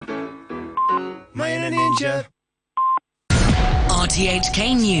My Inner Ninja.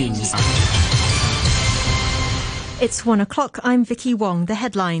 RTHK News. It's 1 o'clock. I'm Vicky Wong. The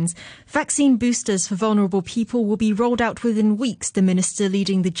headlines. Vaccine boosters for vulnerable people will be rolled out within weeks, the minister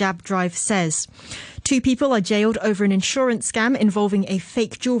leading the jab drive says. 2 people are jailed over an insurance scam involving a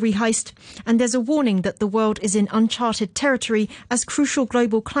fake jewellery heist. And there's a warning that the world is in uncharted territory as crucial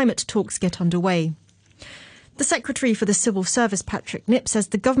global climate talks get underway. The Secretary for the Civil Service, Patrick Nip, says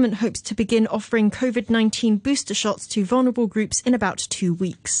the government hopes to begin offering COVID-19 booster shots to vulnerable groups in about 2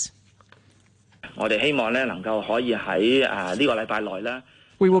 weeks.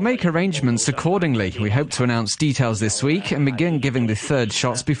 We will make arrangements accordingly. We hope to announce details this week and begin giving the third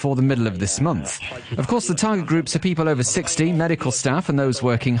shots before the middle of this month. Of course, the target groups are people over 60, medical staff and those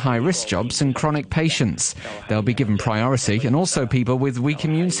working high-risk jobs and chronic patients. They'll be given priority, and also people with weak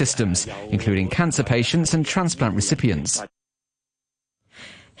immune systems, including cancer patients and transplant recipients.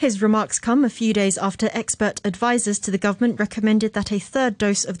 His remarks come a few days after expert advisers to the government recommended that a third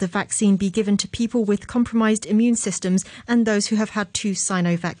dose of the vaccine be given to people with compromised immune systems and those who have had 2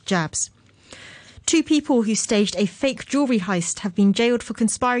 Sinovac jabs. 2 people who staged a fake jewellery heist have been jailed for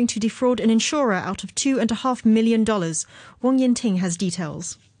conspiring to defraud an insurer out of $2.5 million. Wang Yinting has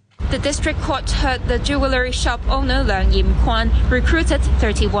details. The district court heard the jewellery shop owner Leung Yim Kwan recruited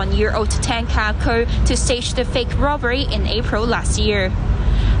 31-year-old Tang Ka-ko to stage the fake robbery in April last year.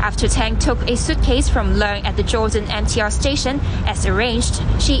 After Tang took a suitcase from Leung at the Jordan MTR station, as arranged,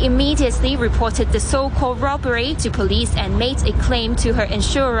 she immediately reported the so-called robbery to police and made a claim to her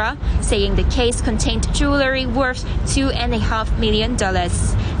insurer, saying the case contained jewellery worth $2.5 million.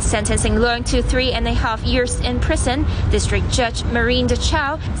 Sentencing Leung to 3.5 years in prison, District Judge Marinda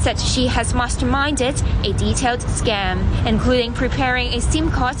Chow said she has masterminded a detailed scam, including preparing a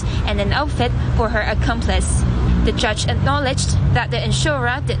SIM card and an outfit for her accomplice. The judge acknowledged that the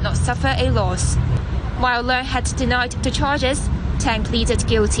insurer did not suffer a loss. While Leung had denied the charges, Tang pleaded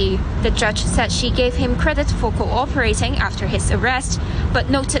guilty. The judge said she gave him credit for cooperating after his arrest, but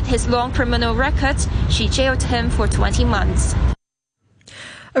noted his long criminal record. She jailed him for 20 months.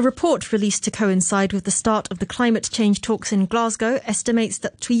 A report released to coincide with the start of the climate change talks in Glasgow estimates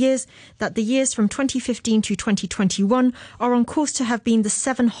that the years from 2015 to 2021 are on course to have been the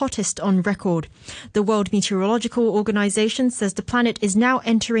 7 hottest on record. The World Meteorological Organization says the planet is now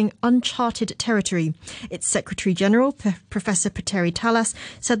entering uncharted territory. Its Secretary General, Professor Petteri Talas,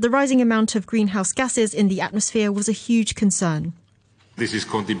 said the rising amount of greenhouse gases in the atmosphere was a huge concern. This is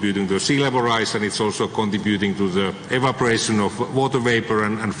contributing to sea level rise, and it's also contributing to the evaporation of water vapor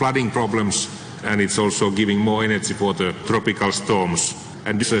and flooding problems, and it's also giving more energy for the tropical storms.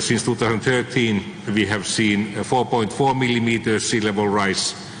 And since 2013, we have seen a 4.4 millimeters sea level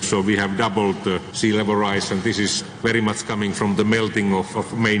rise. So we have doubled the sea level rise, and this is very much coming from the melting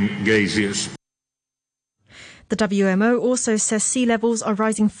of main glaciers. The WMO also says sea levels are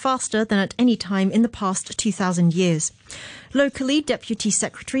rising faster than at any time in the past 2,000 years. Locally, Deputy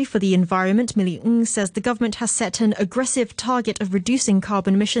Secretary for the Environment, Millie Ng, says the government has set an aggressive target of reducing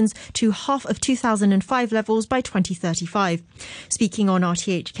carbon emissions to half of 2005 levels by 2035. Speaking on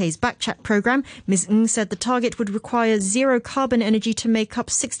RTHK's Backchat programme, Ms Ng said the target would require zero carbon energy to make up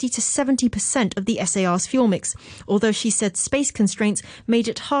 60 to 70% of the SAR's fuel mix, although she said space constraints made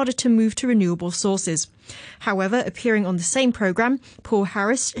it harder to move to renewable sources. However, appearing on the same programme, Paul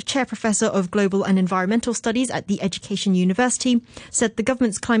Harris, Chair Professor of Global and Environmental Studies at the Education University, said the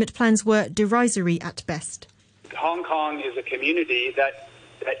government's climate plans were derisory at best. Hong Kong is a community that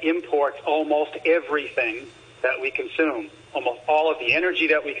imports almost everything that we consume, almost all of the energy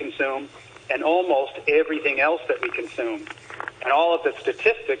that we consume, and almost everything else that we consume. And all of the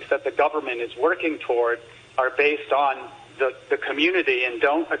statistics that the government is working toward are based on the community and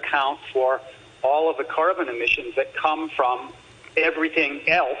don't account for all of the carbon emissions that come from everything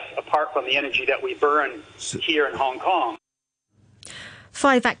else apart from the energy that we burn here in Hong Kong.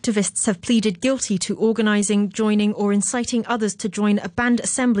 5 activists have pleaded guilty to organising, joining or inciting others to join a banned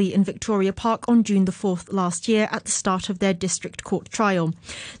assembly in Victoria Park on June the 4th last year at the start of their district court trial.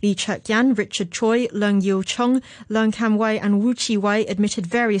 Lee Chek-yan, Richard Choi, Leung Yil-chung, Leung Kam-wai and Wu Chi-wai admitted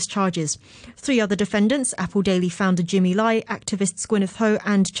various charges. 3 other defendants, Apple Daily founder Jimmy Lai, activists Gwyneth Ho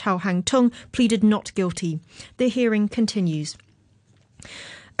and Chow Hang-tung, pleaded not guilty. The hearing continues.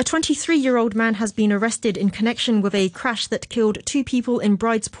 A 23-year-old man has been arrested in connection with a crash that killed 2 people in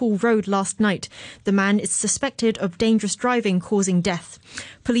Bridespool Road last night. The man is suspected of dangerous driving causing death.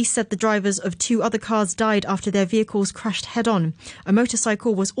 Police said the drivers of 2 other cars died after their vehicles crashed head-on. A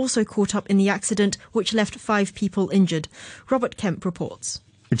motorcycle was also caught up in the accident, which left 5 people injured. Robert Kemp reports.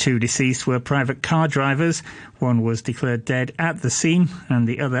 The two deceased were private car drivers. One was declared dead at the scene and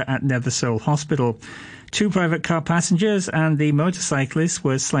the other at Nethersole Hospital. Two private car passengers and the motorcyclist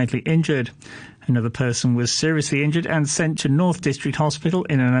were slightly injured. Another person was seriously injured and sent to North District Hospital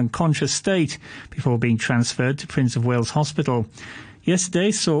in an unconscious state before being transferred to Prince of Wales Hospital.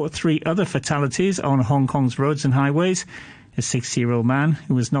 Yesterday saw 3 other fatalities on Hong Kong's roads and highways. A 60-year-old man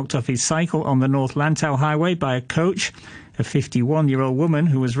who was knocked off his cycle on the North Lantau Highway by a coach, a 51-year-old woman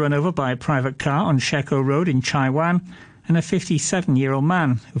who was run over by a private car on Sheko Road in Chai Wan, and a 57-year-old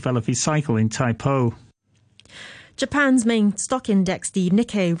man who fell off his cycle in Tai Po. Japan's main stock index, the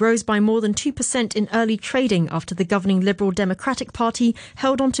Nikkei, rose by more than 2% in early trading after the governing Liberal Democratic Party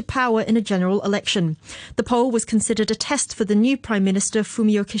held on to power in a general election. The poll was considered a test for the new Prime Minister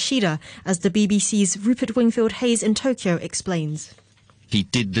Fumio Kishida, as the BBC's Rupert Wingfield-Hayes in Tokyo explains. He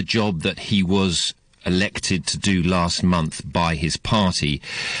did the job that he was elected to do last month by his party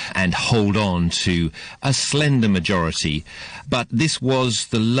and hold on to a slender majority. But this was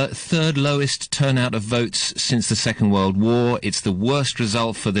the third lowest turnout of votes since the Second World War. It's the worst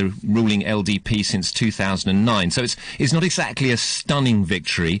result for the ruling LDP since 2009. So it's not exactly a stunning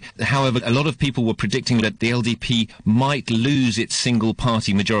victory. However, a lot of people were predicting that the LDP might lose its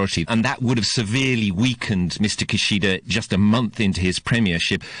single-party majority, and that would have severely weakened Mr. Kishida just a month into his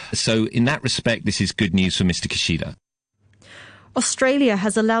premiership. So in that respect, this is good news for Mr. Kishida. Australia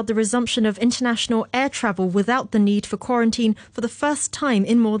has allowed the resumption of international air travel without the need for quarantine for the first time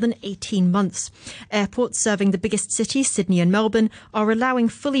in more than 18 months. Airports serving the biggest cities, Sydney and Melbourne, are allowing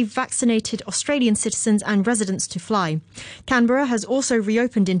fully vaccinated Australian citizens and residents to fly. Canberra has also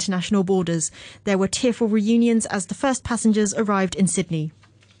reopened international borders. There were tearful reunions as the first passengers arrived in Sydney.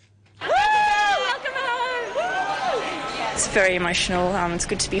 It's very emotional. It's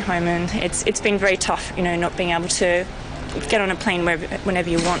good to be home, and it's been very tough, not being able to get on a plane whenever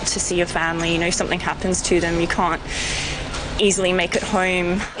you want to see your family. Something happens to them, you can't easily make it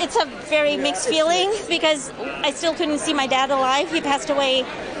home. It's a very mixed feeling because I still couldn't see my dad alive. He passed away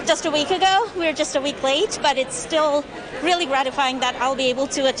just a week ago. We were just a week late, but it's still really gratifying that I'll be able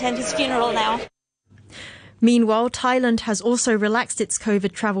to attend his funeral now. Meanwhile, Thailand has also relaxed its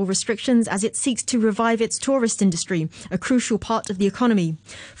COVID travel restrictions as it seeks to revive its tourist industry, a crucial part of the economy.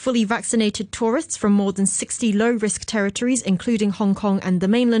 Fully vaccinated tourists from more than 60 low-risk territories, including Hong Kong and the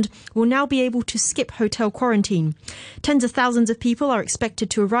mainland, will now be able to skip hotel quarantine. Tens of thousands of people are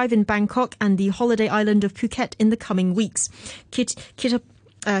expected to arrive in Bangkok and the holiday island of Phuket in the coming weeks. Kittapong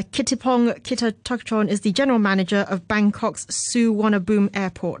Kittathorn is the general manager of Bangkok's Suvarnabhumi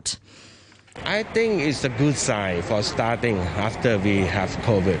Airport. I think it's a good sign for starting after we have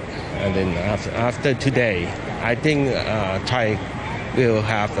COVID. And then after today, I think Thai will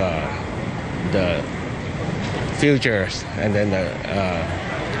have the futures, and then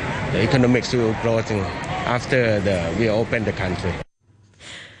the economics will grow after we open the country.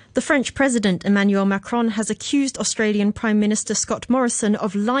 The French President Emmanuel Macron has accused Australian Prime Minister Scott Morrison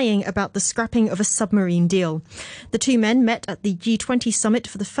of lying about the scrapping of a submarine deal. The two men met at the G20 summit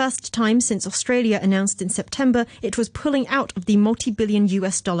for the first time since Australia announced in September it was pulling out of the multi-billion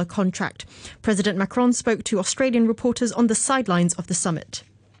US dollar contract. President Macron spoke to Australian reporters on the sidelines of the summit.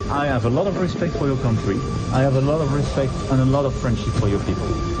 I have a lot of respect for your country. I have a lot of respect and a lot of friendship for your people.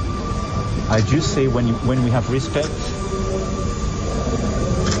 I just say when we have respect,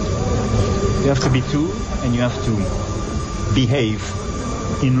 you have to be true and you have to behave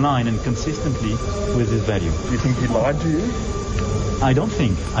in line and consistently with this value. Do you think he lied to you? I don't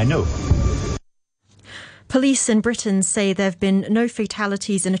think. I know. Police in Britain say there have been no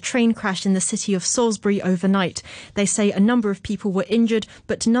fatalities in a train crash in the city of Salisbury overnight. They say a number of people were injured,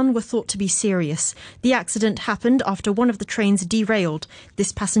 but none were thought to be serious. The accident happened after one of the trains derailed.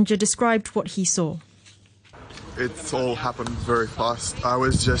 This passenger described what he saw. It all happened very fast. I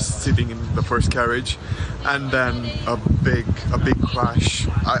was just sitting in the first carriage, and then a big crash.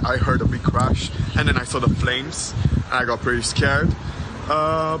 I heard a big crash, and then I saw the flames, and I got pretty scared.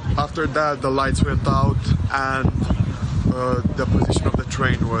 After that, the lights went out, and the position of the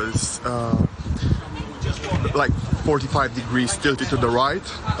train was like 45 degrees tilted to the right.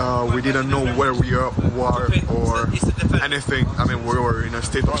 We didn't know where we were or anything. I mean, we were in a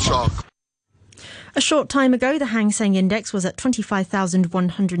state of shock. A short time ago, the Hang Seng Index was at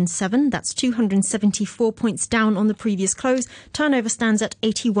 25,107. That's 274 points down on the previous close. Turnover stands at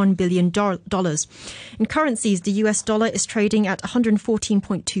 $81 billion. In currencies, the US dollar is trading at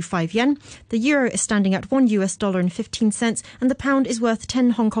 114.25 yen. The euro is standing at $1 US and 15 cents, and the pound is worth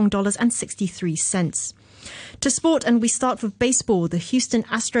 10 Hong Kong dollars and 63 cents. To sport, and we start with baseball. The Houston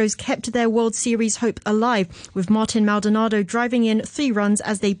Astros kept their World Series hope alive, with Martin Maldonado driving in 3 runs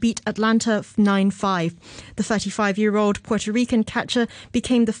as they beat Atlanta 9-5. The 35-year-old Puerto Rican catcher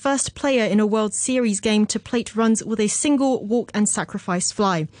became the first player in a World Series game to plate runs with a single walk and sacrifice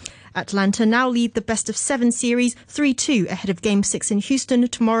fly. Atlanta now lead the best-of-7 series 3-2 ahead of Game 6 in Houston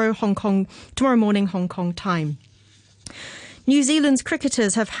tomorrow morning Hong Kong time. New Zealand's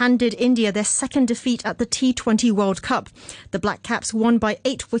cricketers have handed India their second defeat at the T20 World Cup. The Black Caps won by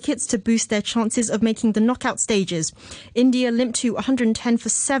 8 wickets to boost their chances of making the knockout stages. India limped to 110 for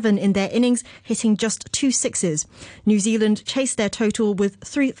 7 in their innings, hitting just 2 sixes. New Zealand chased their total with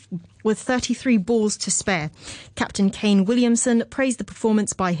 33 balls to spare. Captain Kane Williamson praised the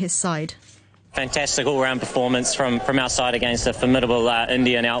performance by his side. Fantastic all-round performance from our side against a formidable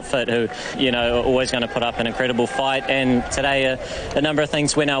Indian outfit who, are always going to put up an incredible fight. And today a number of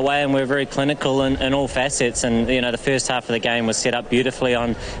things went our way and we're very clinical in all facets. And, the first half of the game was set up beautifully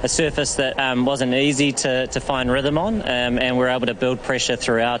on a surface that wasn't easy to find rhythm on. And we were able to build pressure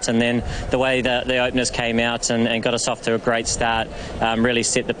throughout. And then the way that the openers came out and got us off to a great start really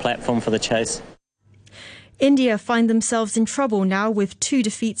set the platform for the chase. India find themselves in trouble now with 2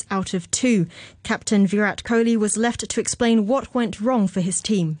 defeats out of 2. Captain Virat Kohli was left to explain what went wrong for his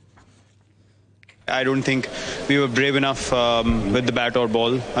team. I don't think we were brave enough with the bat or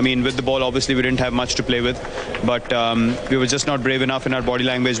ball. I mean, with the ball, obviously, we didn't have much to play with. But we were just not brave enough in our body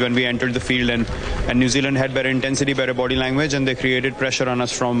language when we entered the field. And New Zealand had better intensity, better body language, and they created pressure on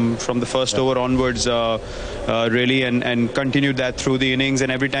us from the first over onwards, really, and continued that through the innings.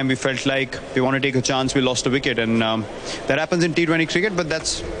 And every time we felt like we want to take a chance, we lost a wicket. And that happens in T20 cricket, but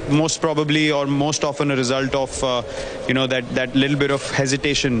that's most probably or most often a result of, that little bit of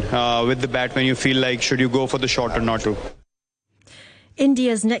hesitation with the bat when you feel like should you go for the shot or not to.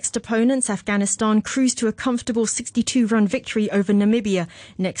 India's next opponents, Afghanistan, cruised to a comfortable 62-run victory over Namibia.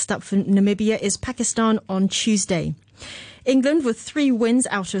 Next up for Namibia is Pakistan on Tuesday. England, with 3 wins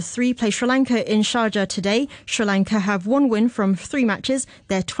out of 3, play Sri Lanka in Sharjah today. Sri Lanka have 1 win from 3 matches.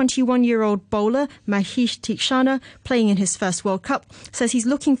 Their 21-year-old bowler, Mahesh Theekshana, playing in his first World Cup, says he's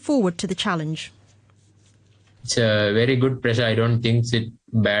looking forward to the challenge. It's a very good pressure. I don't think it's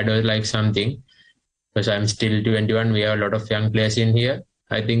bad or like something, because I'm still 21. We have a lot of young players in here.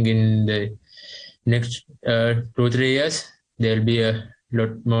 I think in the next 2-3 years, there'll be a lot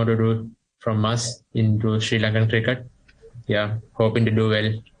more to do from us into Sri Lankan cricket. Yeah, hoping to do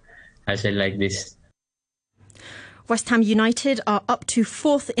well as well like this. West Ham United are up to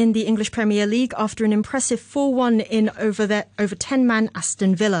 4th in the English Premier League after an impressive 4-1 in over 10-man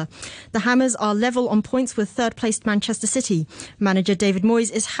Aston Villa. The Hammers are level on points with third-placed Manchester City. Manager David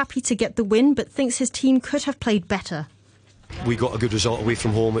Moyes is happy to get the win, but thinks his team could have played better. We got a good result away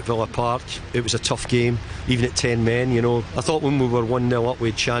from home at Villa Park. It was a tough game, even at 10 men, I thought when we were 1-0 up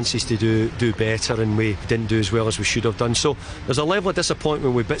we had chances to do better and we didn't do as well as we should have done. So there's a level of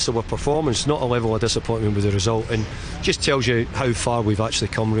disappointment with bits of our performance, not a level of disappointment with the result, and just tells you how far we've actually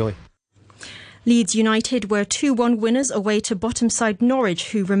come, really. Leeds United were 2-1 winners away to bottom side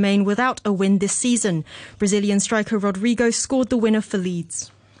Norwich, who remain without a win this season. Brazilian striker Rodrigo scored the winner for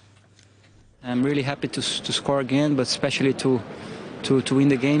Leeds. I'm really happy to score again, but especially to win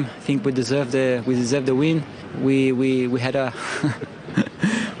the game. I think we deserve the win. We had a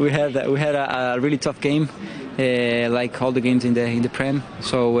we had a really tough game, like all the games in the Prem.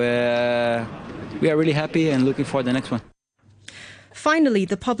 So we are really happy and looking for the next one. Finally,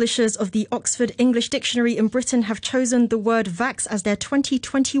 the publishers of the Oxford English Dictionary in Britain have chosen the word vax as their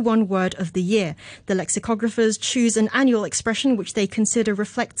 2021 word of the year. The lexicographers choose an annual expression which they consider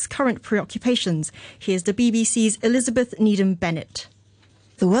reflects current preoccupations. Here's the BBC's Elizabeth Needham-Bennett.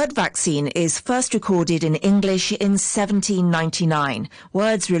 The word vaccine is first recorded in English in 1799.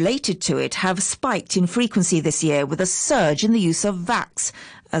 Words related to it have spiked in frequency this year with a surge in the use of vax,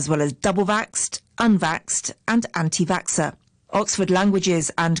 as well as double-vaxxed, unvaxxed and anti-vaxxer. Oxford Languages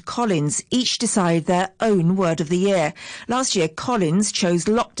and Collins each decide their own word of the year. Last year, Collins chose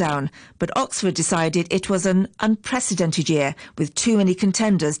lockdown, but Oxford decided it was an unprecedented year, with too many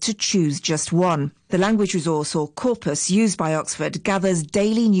contenders to choose just one. The language resource, or corpus, used by Oxford gathers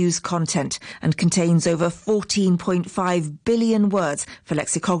daily news content and contains over 14.5 billion words for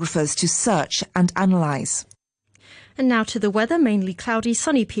lexicographers to search and analyse. And now to the weather, mainly cloudy,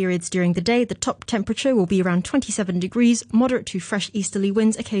 sunny periods during the day. The top temperature will be around 27 degrees, moderate to fresh easterly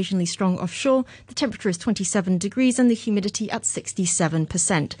winds, occasionally strong offshore. The temperature is 27 degrees and the humidity at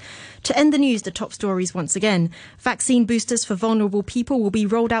 67%. To end the news, the top stories once again. Vaccine boosters for vulnerable people will be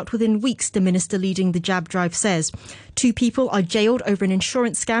rolled out within weeks, the minister leading the jab drive says. 2 people are jailed over an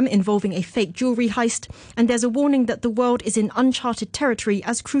insurance scam involving a fake jewellery heist, and there's a warning that the world is in uncharted territory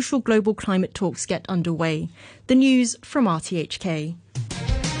as crucial global climate talks get underway. The news from RTHK.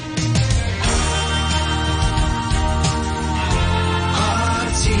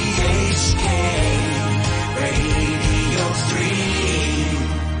 RTHK Radio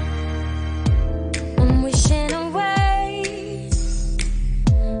 3. I'm wishing away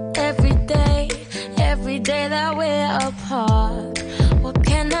every day that we're apart. What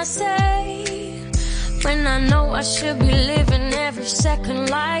can I say when I know I should be living every second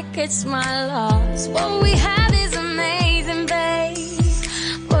like it's my loss? What we have is amazing, babe,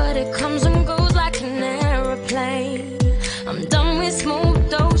 but it comes and goes like an aeroplane. I'm done with small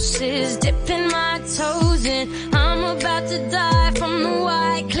doses, dipping my toes in. I'm about to die from the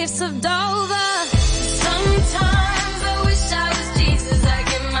white cliffs of Dover. Sometimes I wish I was Jesus. I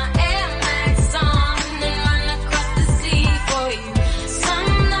get my Air Max on and run across the sea for you.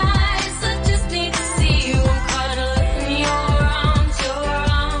 Some nights I just need to see you and cuddle in your arms, your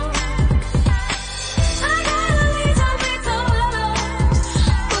arms. I got a little bit of love,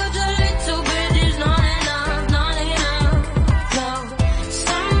 but a little bit is not enough, not enough. No.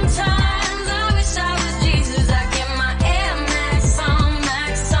 Sometimes I wish I was Jesus. I get my Air Max on,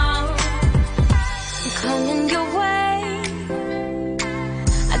 Max on. I'm coming your way.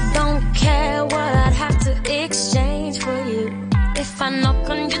 I don't care what I'd have to exchange for you. If I knock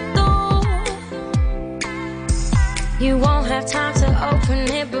on your door, you won't have time to open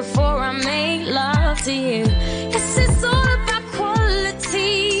it before I make love to you. Yes, it's all about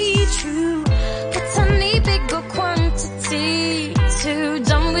quality, true, but I need bigger quantity too.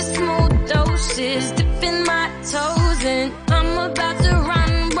 Done with small doses, dipping my toes in. I'm about to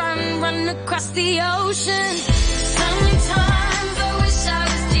run across the ocean. Sometimes I wish I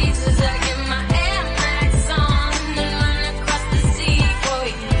was Jesus. I get my Air Max on and run across the sea for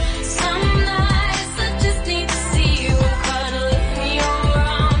you. Some nights I just need to see you and cuddle in your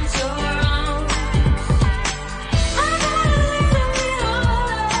arms, your arms. I got a little bit of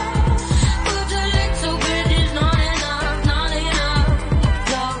love, but a little bit is not enough, not enough.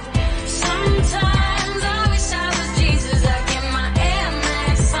 No. Sometimes I wish I was Jesus. I get my Air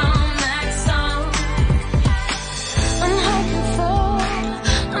Max on, Max on. I'm hoping for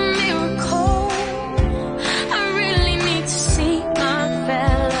a miracle. I really need to see my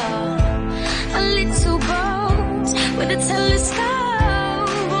fella. A little boat with a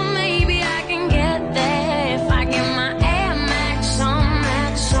telescope, or maybe I can get there if I get my Air Max on,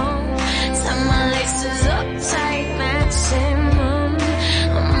 Max on. Tie my laces up tight, maximum.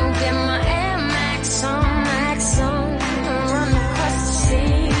 I'm gonna get my Air Max on, Max on, and run across the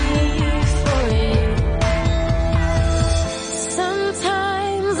sea for you.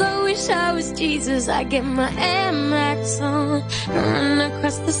 Sometimes I wish I was Jesus. I get my Air Max on and run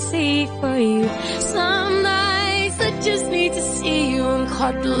across the sea for you. Some nights I just need to see you and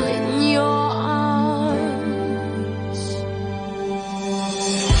cuddle in your arms.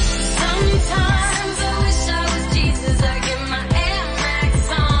 Sometimes I wish I was Jesus. I get my Air Max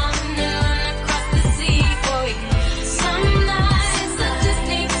on and run across the sea for you. Some nights I just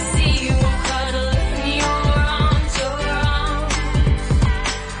need to see you and cuddle in your arms, your arms.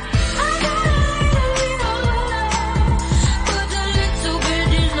 I got a little bit of love, but a little bit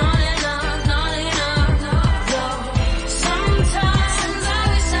is not enough, not enough. No. Sometimes I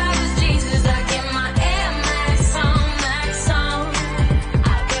wish I was Jesus. I get my Air Max on, Max on. I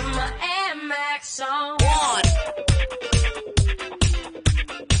get my Air Max on. 1,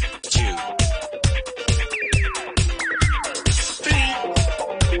 2, 3.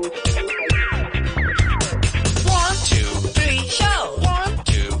 1, 2, 3, show. 1,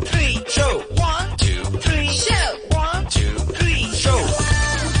 2, 3, show. 1, 2, 3, show. 1, 2, 3, show. One,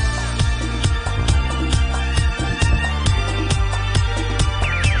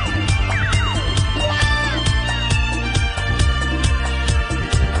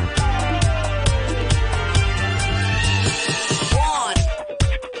 2,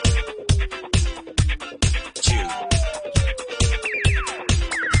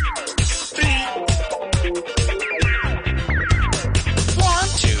 3. 1,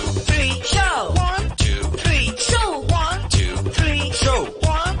 2, 3, show. 1, 2, 3, show. 1, 2, 3, show.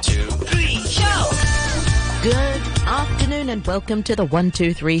 1, 2, 3, show. Good afternoon and welcome to the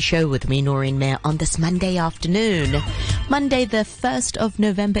 123 show with me, Noreen Mayer, on this Monday afternoon. Monday the 1st of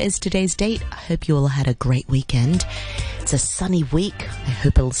November is today's date. I hope you all had a great weekend. It's a sunny week. I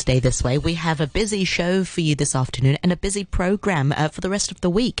hope it'll stay this way. We have a busy show for you this afternoon and a busy program for the rest of the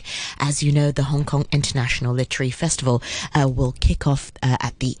week. As you know, the Hong Kong International Literary Festival will kick off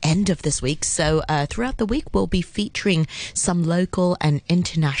at the end of this week. So throughout the week, we'll be featuring some local and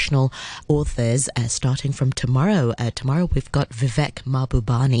international authors starting from tomorrow. Tomorrow, we've got Vivek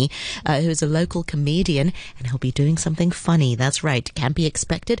Mahbubani, who's a local comedian, and he'll be doing something funny. That's right. Can be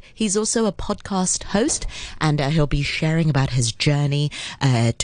expected. He's also a podcast host, and he'll be sharing about his journey to